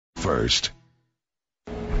first.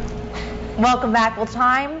 Welcome back. Well,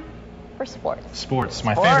 time for sports. Sports,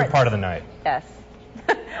 my favorite part of the night. Yes.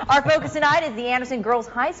 Our focus tonight is the Anderson Girls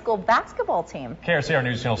High School basketball team. KRCR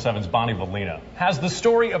News Channel 7's Bonnie Valina has the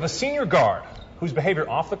story of a senior guard whose behavior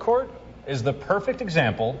off the court is the perfect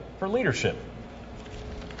example for leadership.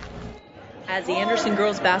 As the Anderson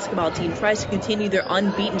girls basketball team tries to continue their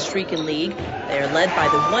unbeaten streak in league, they are led by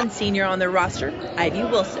the one senior on their roster, Ivy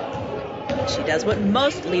Wilson. She does what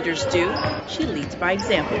most leaders do. She leads by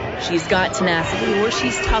example. She's got tenacity, or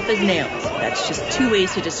she's tough as nails. That's just two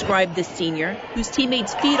ways to describe this senior, whose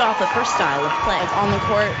teammates feed off of her style of play. On the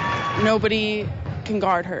court, nobody can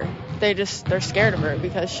guard her. They're scared of her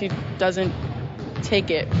because she doesn't take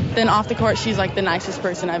it. Then off the court, she's like the nicest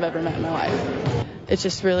person I've ever met in my life. It's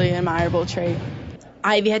just really an admirable trait.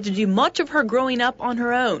 Ivy had to do much of her growing up on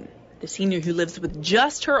her own. The senior, who lives with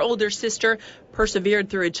just her older sister, persevered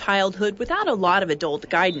through a childhood without a lot of adult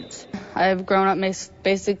guidance. I've grown up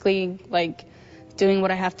basically like doing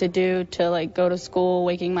what I have to do to like go to school,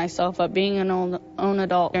 waking myself up, being an own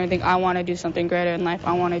adult. I think I want to do something greater in life.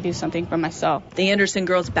 I want to do something for myself. The Anderson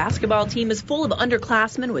girls basketball team is full of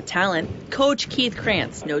underclassmen with talent. Coach Keith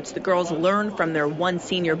Krantz notes the girls learn from their one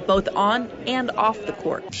senior both on and off the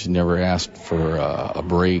court. She never asked for a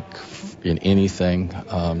break in anything,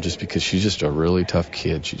 just because she's just a really tough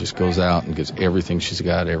kid. She just goes out and gives everything she's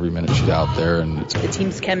got every minute she's out there. And the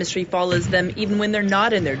team's chemistry follows them even when they're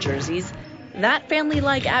not in their jerseys. That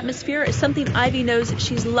family-like atmosphere is something Ivy knows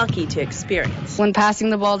she's lucky to experience. When passing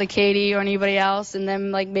the ball to Katie or anybody else and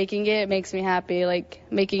them like making it makes me happy. Like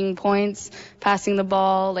making points, passing the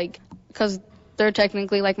ball, like because they're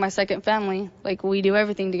technically like my second family. Like we do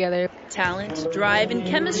everything together. Talent, drive, and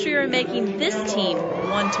chemistry are making this team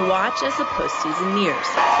one to watch as the postseason nears.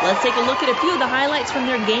 Let's take a look at a few of the highlights from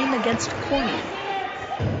their game against Corning.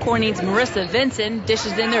 Corning's Marissa Vinson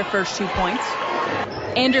dishes in their first 2 points.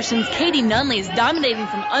 Anderson's Katie Nunley is dominating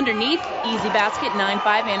from underneath. Easy basket, 9-5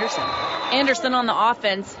 Anderson. Anderson on the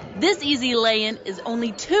offense. This easy lay-in is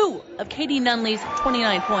only 2 of Katie Nunley's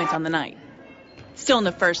 29 points on the night. Still in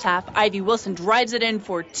the first half, Ivy Wilson drives it in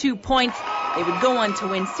for 2 points. They would go on to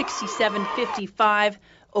win 67-55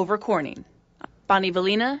 over Corning. Bonnie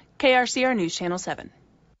Valina, KRCR News Channel 7.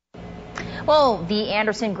 Well, the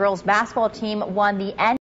Anderson girls basketball team won the